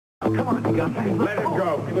Come on, you got me. Let him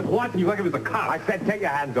go. He was watching you like he was a cop. I said take your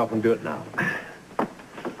hands off and do it now.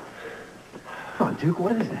 Come on, Duke,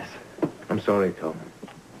 what is this? I'm sorry, Tom.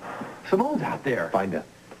 Simone's out there. Find her.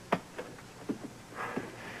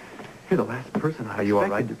 You're the last person I Are you all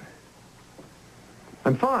right?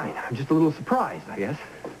 I'm fine. I'm just a little surprised, I guess.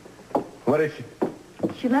 What is she?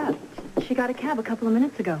 She left. She got a cab a couple of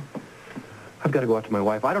minutes ago. I've got to go out to my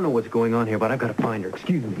wife. I don't know what's going on here, but I've got to find her.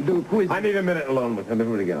 Excuse me. Duke, who is... I need a minute alone with him.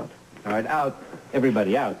 Everybody get out. All right, out.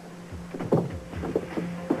 Everybody out.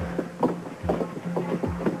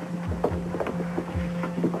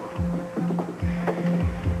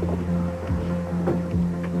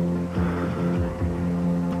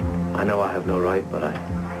 I know I have no right, but I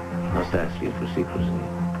must ask you for secrecy.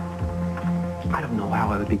 I don't know how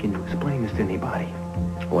I would begin to explain this to anybody.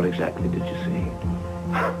 What exactly did you see?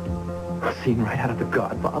 A scene right out of The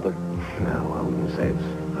Godfather. No, I wouldn't say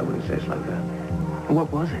it's like that.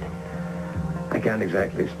 What was it? I can't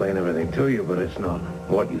exactly explain everything to you, but it's not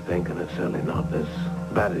what you think, and it's certainly not as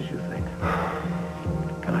bad as you think.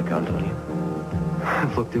 Can I count on you?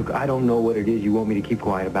 Look, Duke, I don't know what it is you want me to keep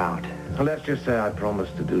quiet about. Well, let's just say I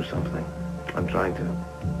promised to do something. I'm trying to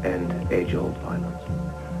end age-old violence.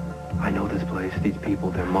 I know this place, these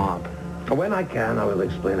people, they're mob. When I can, I will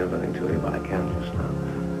explain everything to you, but I can't just now.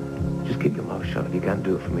 Just keep your mouth shut. If you can't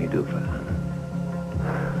do it for me, do it for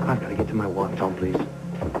her. I've got to get to my wife, Tom, please.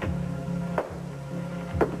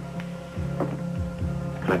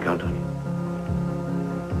 Can I count on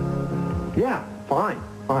you? Yeah, fine.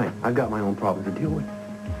 I've got my own problems to deal with.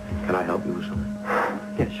 Can I help you with something?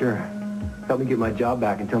 Yeah, sure. Help me get my job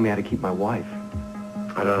back and tell me how to keep my wife.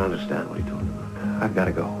 I don't understand what you're talking about. I've got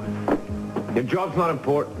to go. Your job's not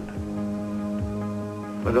important.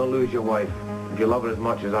 But don't lose your wife. If you love her as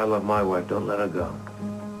much as I love my wife, don't let her go.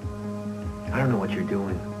 I don't know what you're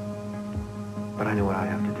doing, but I know what I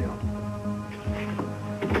have to do.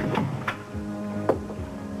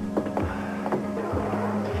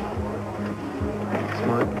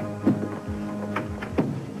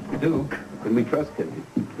 Duke, can we trust him?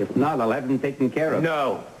 If not, I'll have him taken care of.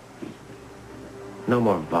 No. No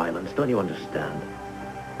more violence. Don't you understand?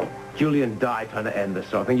 Julian died trying to end this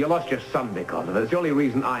sort of thing. You lost your son because of it. It's the only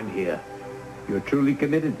reason I'm here. You're truly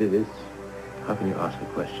committed to this. How can you ask a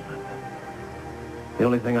question like that? The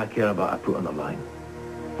only thing I care about, I put on the line.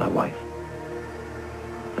 My wife.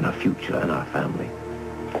 And our future and our family.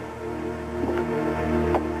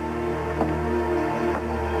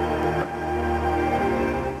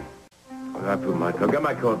 I put my coat. Get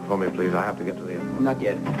my coat for me, please. I have to get to the airport. Not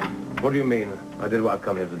yet. What do you mean? I did what I've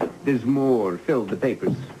come here to do. There's more. Fill the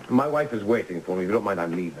papers. My wife is waiting for me. If you don't mind,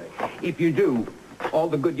 I'm leaving. If you do, all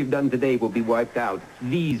the good you've done today will be wiped out.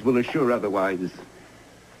 These will assure otherwise.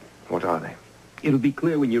 What are they? It'll be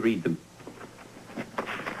clear when you read them.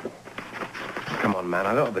 Come on, man.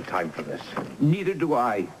 I don't have the time for this. Neither do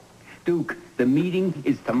I. Duke, the meeting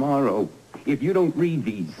is tomorrow. If you don't read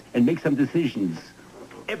these and make some decisions,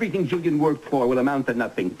 everything Julian worked for will amount to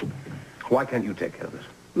nothing. Why can't you take care of this?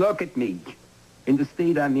 Look at me. In the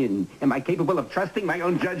state I'm in, am I capable of trusting my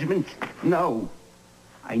own judgment? No.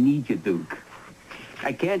 I need you, Duke.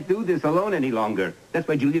 I can't do this alone any longer. That's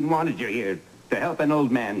why Julian wanted you here, to help an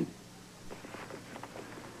old man.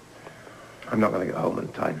 I'm not going to get home in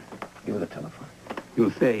time. Give me the telephone.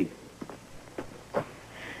 You'll say,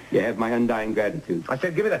 you have my undying gratitude. I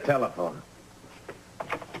said, give me the telephone.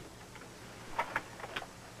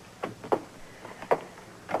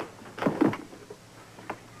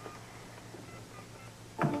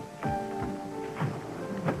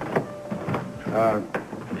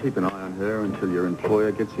 Keep an eye on her until your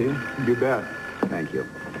employer gets here. You bet. Thank you.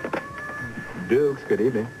 Dukes, good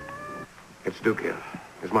evening. It's Duke here.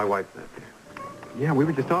 Is my wife there? Yeah, we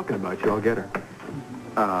were just talking about you. I'll get her.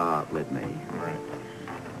 Let me. All right.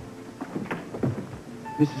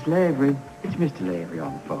 Mrs. Lavery, it's Mr. Lavery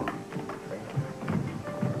on the phone.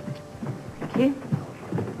 Thank you.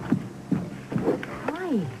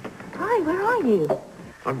 Hi, where are you?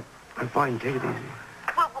 I'm fine. Take it easy.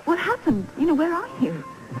 What happened? You know, where are you?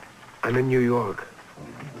 I'm in New York.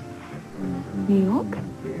 New York?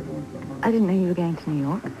 I didn't know you were going to New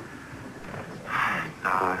York.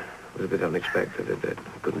 Nah, it was a bit unexpected. It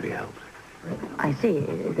couldn't be helped. I see.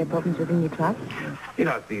 Is there problems within your club? You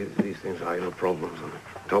know, these things are, problems on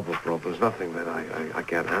top of problems. Nothing that I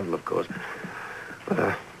can't handle, of course.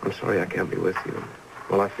 But I'm sorry I can't be with you.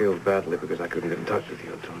 Well, I feel badly because I couldn't get in touch with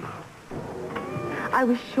you until now. I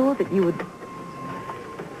was sure that you would...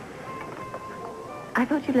 I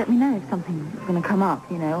thought you'd let me know if something was going to come up,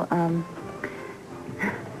 you know.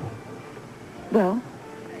 Well,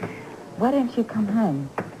 why don't you come home?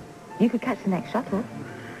 You could catch the next shuttle.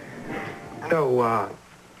 No,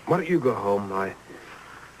 why don't you go home? I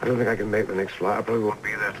don't think I can make the next flight. I probably won't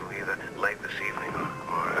be there till either late this evening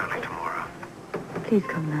or early tomorrow. Please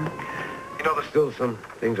come now. You know, there's still some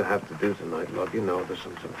things I have to do tonight, love. You know, there's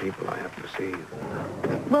some people I have to see.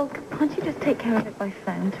 Well, can't you just take care of it by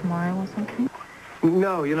phone tomorrow or something?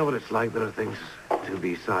 No, you know what it's like. There are things to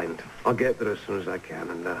be signed. I'll get there as soon as I can,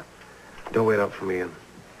 and don't wait up for me. And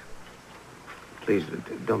please,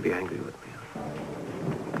 don't be angry with me.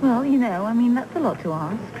 Well, you know, I mean, that's a lot to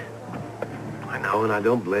ask. I know, and I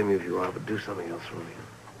don't blame you if you are, but do something else for me.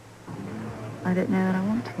 I don't know that I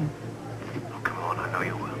want to. Oh, come on, I know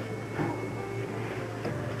you will.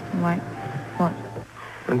 Right. What?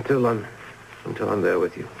 Until I'm there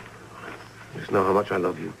with you. Just know how much I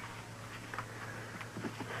love you.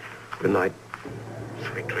 Good night.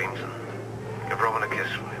 Sweet dreams. And give Robin a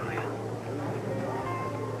kiss for me, will you?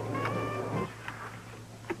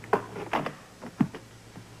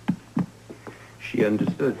 She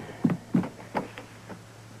understood.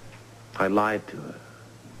 I lied to her.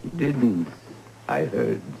 You didn't. I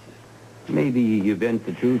heard. Maybe you bent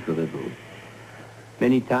the truth a little.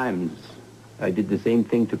 Many times, I did the same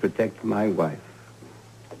thing to protect my wife.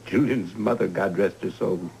 Julian's mother, God rest her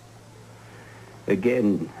soul.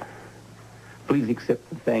 Again, please accept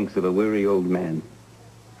the thanks of a weary old man.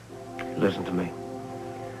 Listen to me.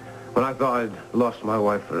 When I thought I'd lost my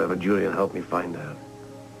wife forever, Julian helped me find her.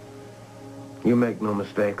 You make no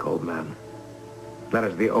mistake, old man. That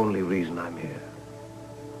is the only reason I'm here.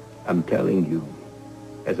 I'm telling you,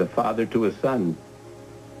 as a father to a son,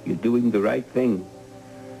 you're doing the right thing.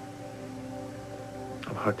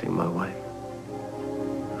 I'm hurting my wife.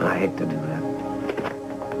 And I hate to do that.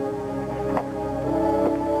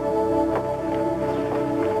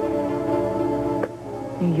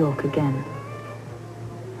 New York again.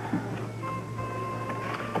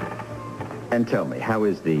 And tell me, how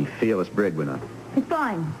is the fearless breadwinner? It's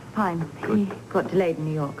fine. Fine. He got delayed in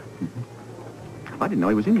New York. I didn't know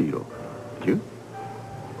he was in New York. Did you?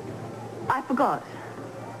 I forgot.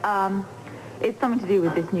 It's something to do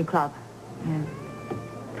with this new club. Yeah.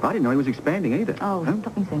 I didn't know he was expanding either. Oh, Huh?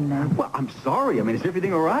 stop me saying no. Well, I'm sorry. I mean, is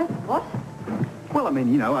everything all right? What? Well, I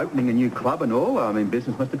mean, you know, opening a new club and all. I mean,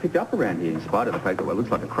 business must have picked up around here in spite of the fact that, well, it looks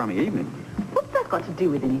like a crummy evening. What's that got to do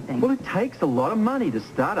with anything? Well, it takes a lot of money to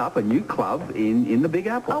start up a new club in the Big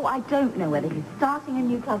Apple. Oh, I don't know whether he's starting a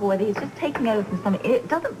new club or whether he's just taking over from something. It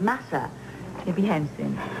doesn't matter. He'll be home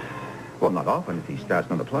soon. Well, not often if he starts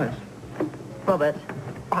another place. Robert.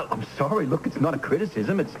 I'm sorry. Look, it's not a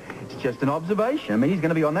criticism. It's just an observation. I mean, he's going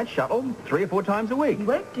to be on that shuttle 3 or 4 times a week. He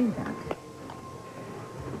won't do that.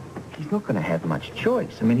 He's not going to have much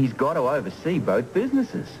choice. I mean, he's got to oversee both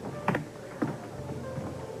businesses.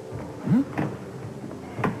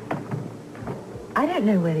 I don't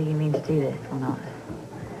know whether you mean to do this or not.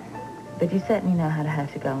 But you certainly know how to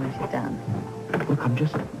have to go when she's done. Look, I'm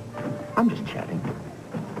just chatting.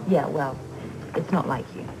 Yeah, well, it's not like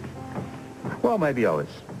you. Well, maybe I was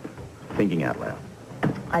thinking out loud.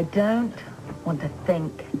 I don't want to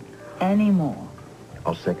think anymore.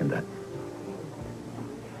 I'll second that.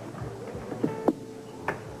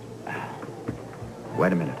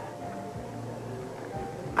 Wait a minute.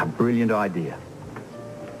 A brilliant idea.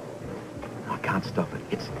 I can't stop it.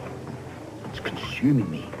 It's consuming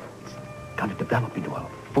me. It's going to develop into a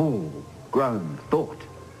full-grown thought.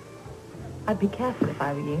 I'd be careful if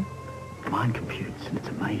I were you. Mind computes, and it's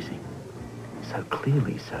amazing. So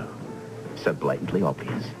clearly, so blatantly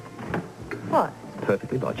obvious. What?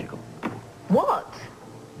 Perfectly logical. What?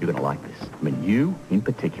 You're going to like this. I mean, you, in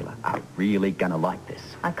particular, are really going to like this.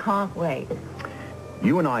 I can't wait.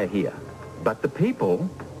 You and I are here, but the people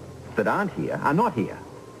that aren't here are not here.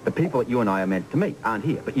 The people that you and I are meant to meet aren't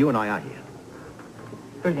here, but you and I are here.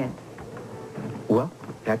 Brilliant. Well,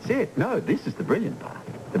 that's it. No, this is the brilliant part.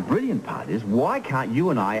 The brilliant part is, why can't you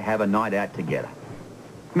and I have a night out together?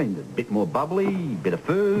 I mean, a bit more bubbly, bit of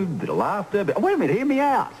food, bit of laughter. Wait a minute, hear me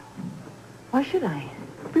out. Why should I?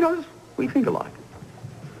 Because we think alike.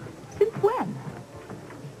 Since when?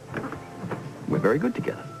 We're very good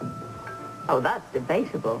together. Oh, that's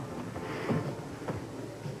debatable.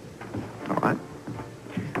 All right.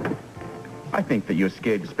 I think that you're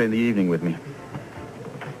scared to spend the evening with me.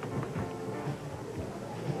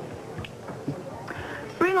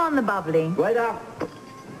 Bring on the bubbly. Wait up.